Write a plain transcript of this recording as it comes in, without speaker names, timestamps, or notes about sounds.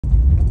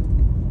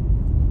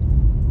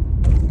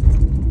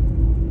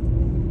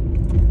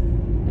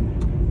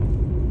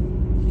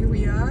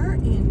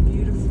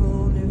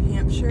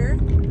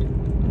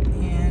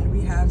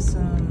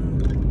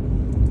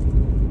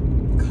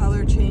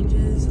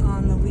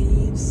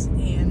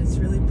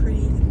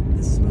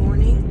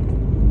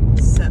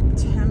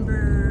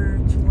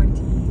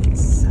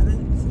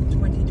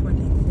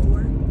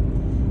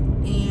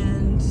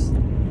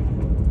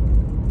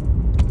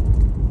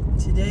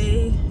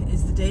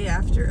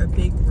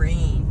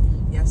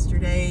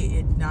Yesterday,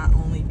 it not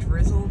only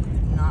drizzled,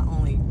 it not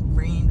only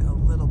rained a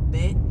little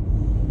bit,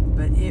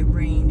 but it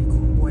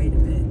rained quite a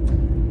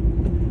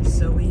bit.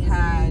 So we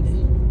had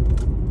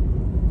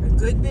a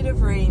good bit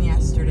of rain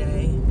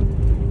yesterday,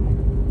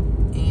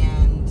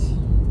 and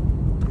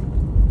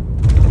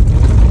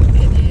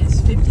it is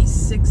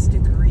 56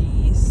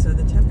 degrees, so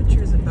the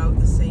temperature is about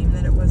the same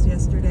that it was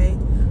yesterday,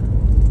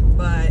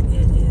 but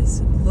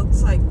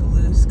looks like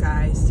blue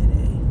skies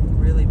today.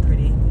 Really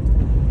pretty.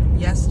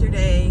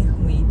 Yesterday,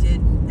 we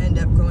did end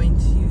up going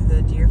to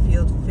the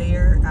Deerfield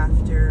Fair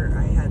after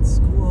I had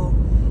school,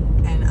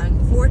 and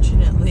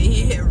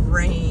unfortunately it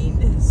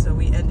rained, so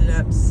we ended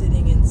up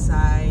sitting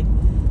inside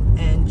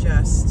and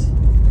just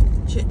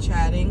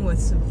chit-chatting with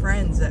some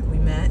friends that we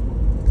met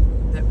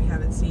that we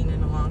haven't seen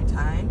in a long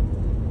time.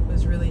 It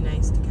was really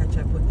nice to catch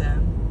up with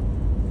them.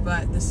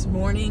 But this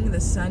morning the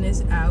sun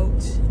is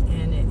out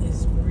and it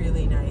is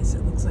really nice.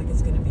 It looks like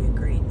it's going to be a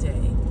great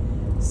day.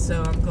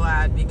 So I'm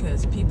glad,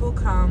 because people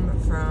come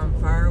from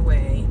far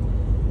away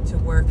to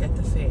work at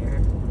the fair,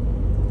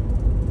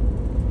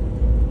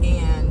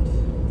 and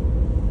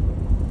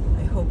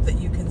I hope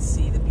that you can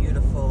see the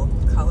beautiful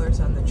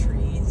colors on the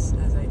trees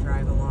as I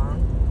drive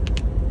along.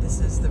 This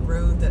is the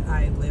road that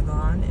I live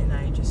on, and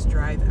I just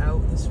drive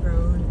out this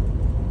road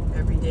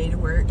every day to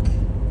work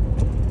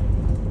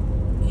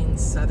in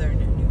southern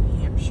New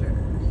Hampshire.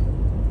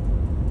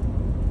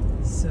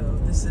 So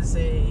this is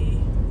a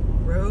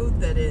road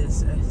that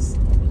is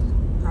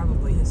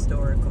probably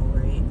historical,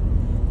 right?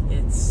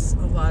 It's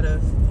a lot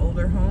of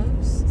older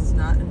homes. It's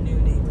not a new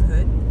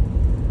neighborhood.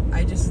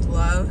 I just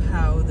love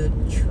how the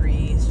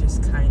trees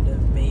just kind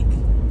of make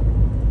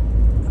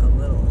a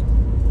little,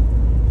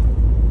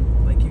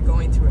 like you're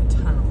going through a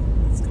tunnel.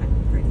 It's kind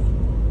of pretty.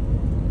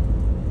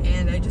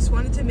 And I just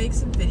wanted to make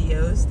some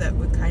videos that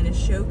would kind of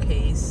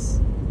showcase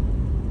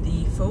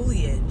the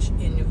foliage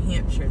in New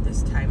Hampshire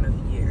this time of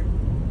year.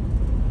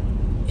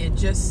 It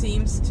just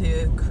seems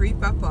to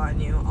creep up on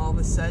you. All of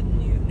a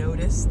sudden you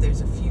notice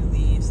there's a few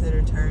leaves that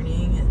are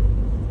turning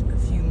and a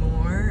few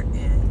more,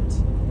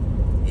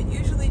 and it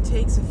usually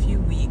takes a few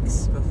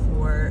weeks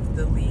before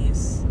the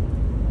leaves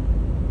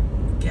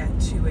get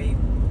to a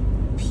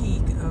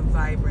peak of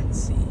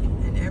vibrancy.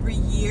 And every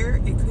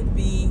year it could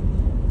be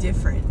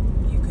different.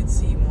 You could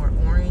see more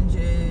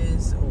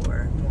oranges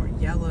or more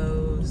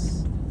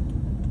yellows.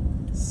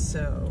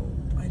 So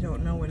I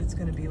don't know what it's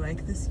going to be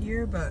like this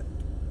year, but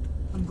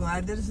I'm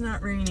glad that it's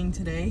not raining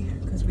today,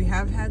 because we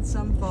have had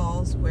some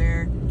falls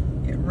where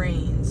it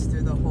rains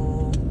through the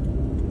whole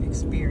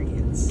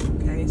experience.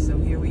 Okay, so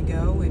here we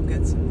go. We've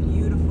got some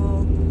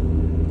beautiful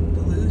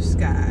blue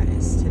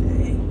skies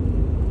today.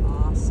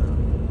 Awesome.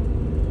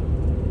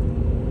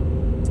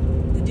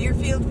 The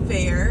Deerfield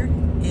Fair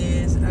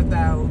is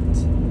about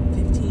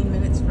 15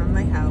 minutes from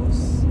my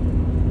house,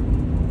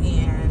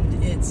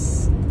 and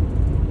it's,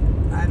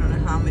 I don't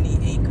know how many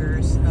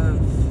acres of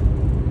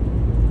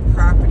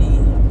property,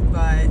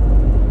 but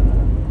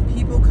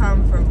people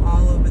come from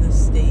all over the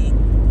state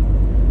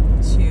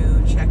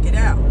to check it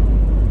out.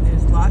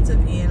 There's lots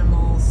of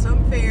animals.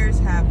 Some fairs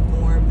have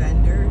more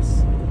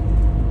vendors,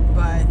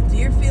 but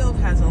Deerfield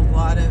has a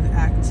lot of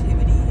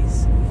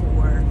activities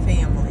for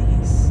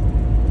families.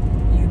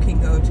 You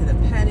can go to the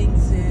petting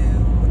zoo,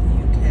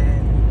 you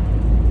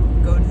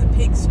can go to the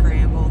pig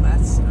scramble.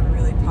 That's a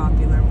really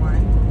popular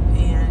one.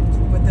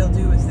 And what they'll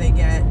do is they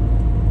get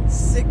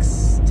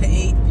 6 to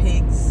 8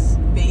 pigs,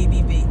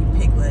 baby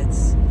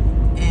piglets,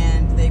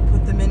 and they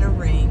put them in a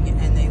ring,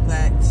 and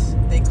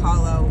they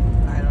call out,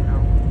 I don't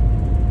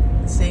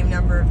know, the same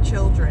number of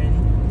children,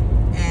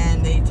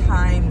 and they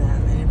time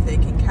them, and if they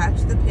can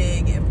catch the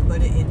pig and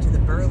put it into the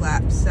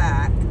burlap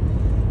sack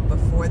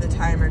before the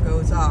timer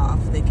goes off,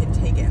 they can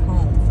take it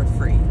home for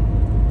free.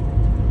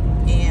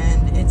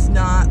 And it's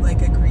not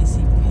like a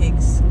greasy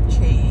pig's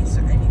chase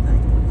or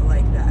anything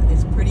like that.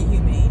 It's pretty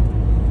humane.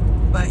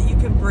 But you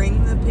can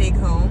bring the pig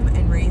home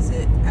and raise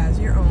it as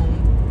your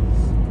own.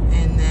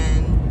 And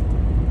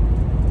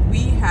then we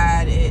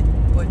had it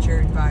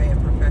butchered by a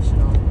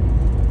professional,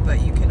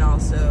 but you can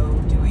also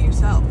do it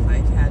yourself.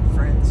 I've had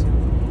friends who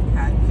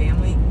had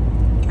family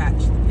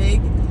catch the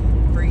pig,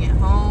 bring it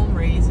home,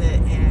 raise it,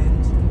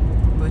 and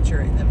butcher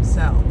it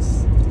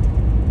themselves.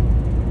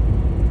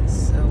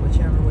 So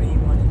whichever way you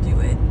want to do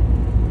it.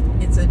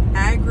 It's an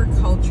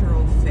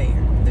agricultural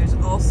fair. There's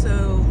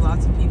also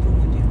lots of people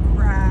who do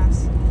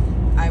crafts.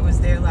 I was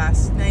there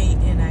last night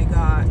and I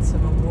got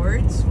some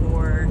awards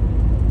for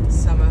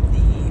some of the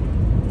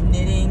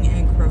knitting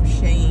and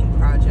crocheting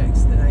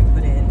projects that I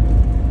put in.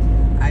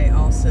 I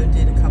also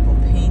did a couple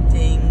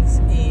paintings,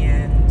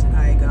 and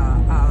I got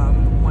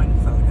one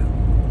photo.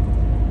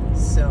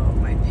 So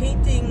my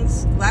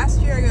paintings,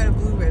 last year I got a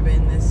blue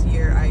ribbon, this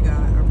year I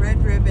got a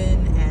red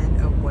ribbon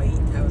and a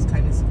white. I was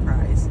kind of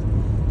surprised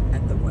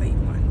at the white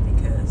one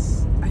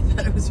because I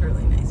thought it was a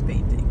really nice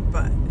painting,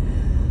 but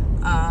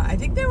I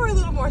think they were a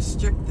little more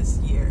strict this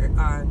year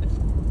on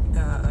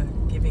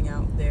giving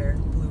out their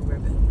blue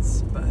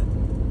ribbons, but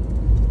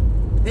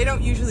they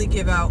don't usually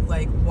give out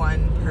like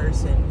one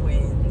person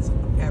wins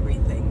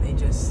everything. They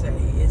just say,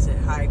 is it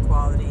high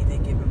quality? They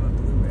give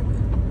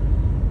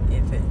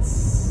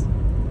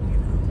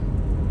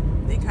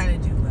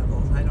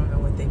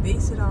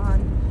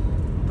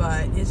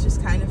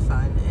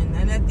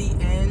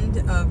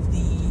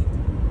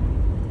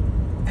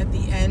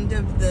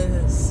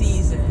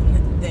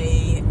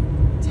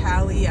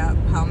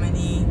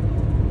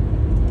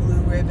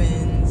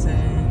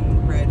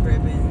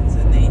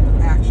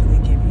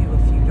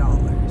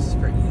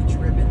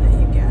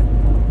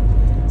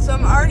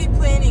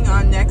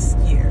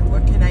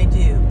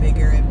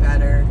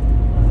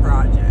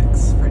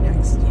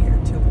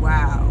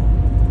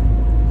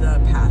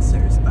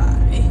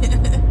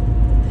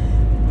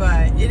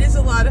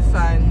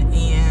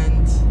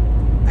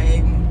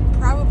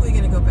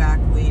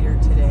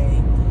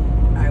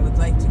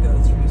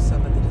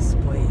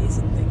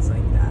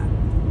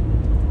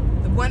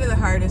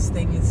hardest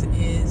thing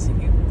is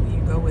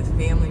you go with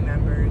family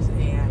members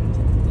and,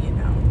 you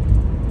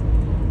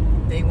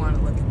know, they want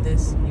to look at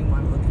this and you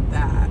want to look at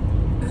that.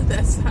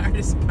 That's the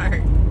hardest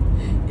part,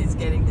 is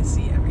getting to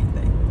see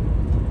everything.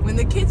 When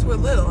the kids were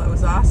little, it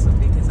was awesome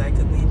because I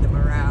could lead them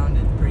around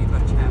and pretty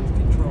much have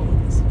control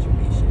of the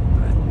situation,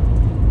 but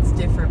it's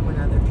different when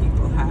other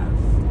people have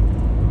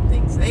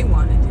things they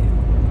want to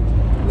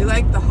do. We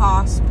like the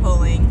hoss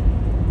pulling.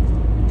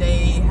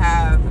 They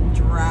have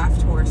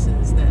draft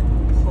horses that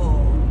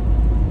pull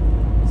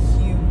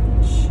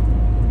huge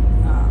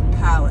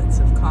pallets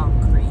of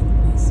concrete.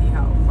 You see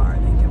how far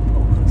they can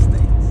pull those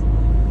things.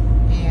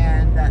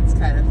 And that's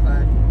kind of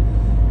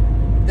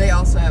fun. They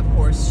also have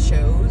horse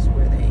shows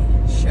where they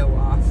show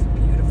off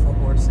beautiful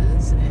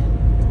horses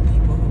and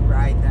people who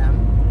ride them.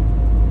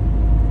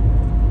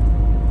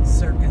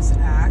 Circus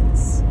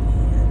acts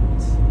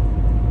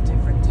and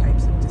different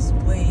types of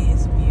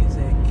displays,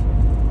 music,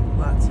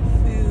 lots of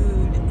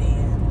food,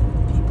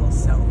 and people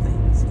sell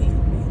things,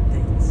 handmade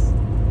things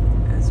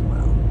as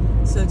well.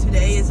 So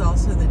today is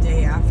also the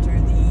day after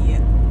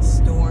the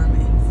storm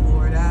in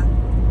Florida,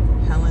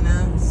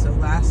 Helena. So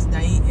last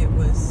night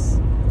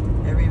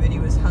everybody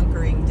was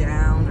hunkering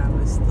down. I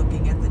was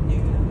looking at the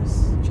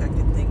news,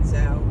 checking things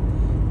out.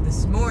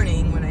 This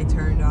morning when I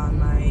turned on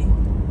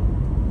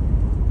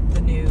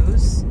the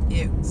news,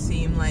 it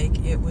seemed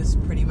like it was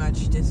pretty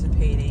much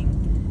dissipating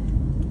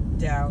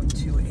down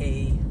to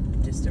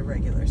just a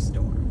regular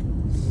storm.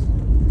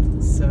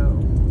 So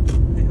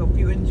I hope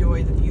you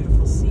enjoy the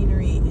beautiful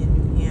scenery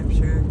in New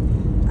Hampshire.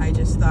 I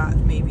just thought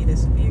maybe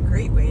this would be a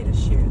great way to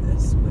share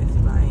this with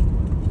my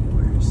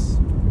viewers.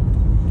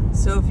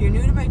 So if you're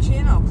new to my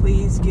channel,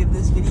 please give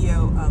this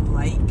video a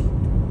like,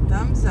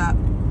 thumbs up,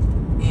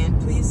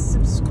 and please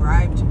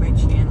subscribe to my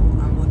channel.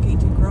 I'm looking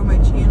to grow my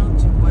channel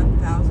to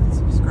 1,000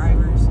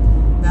 subscribers.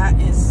 That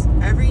is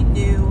every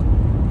new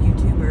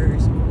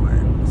YouTubers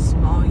or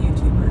small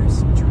YouTubers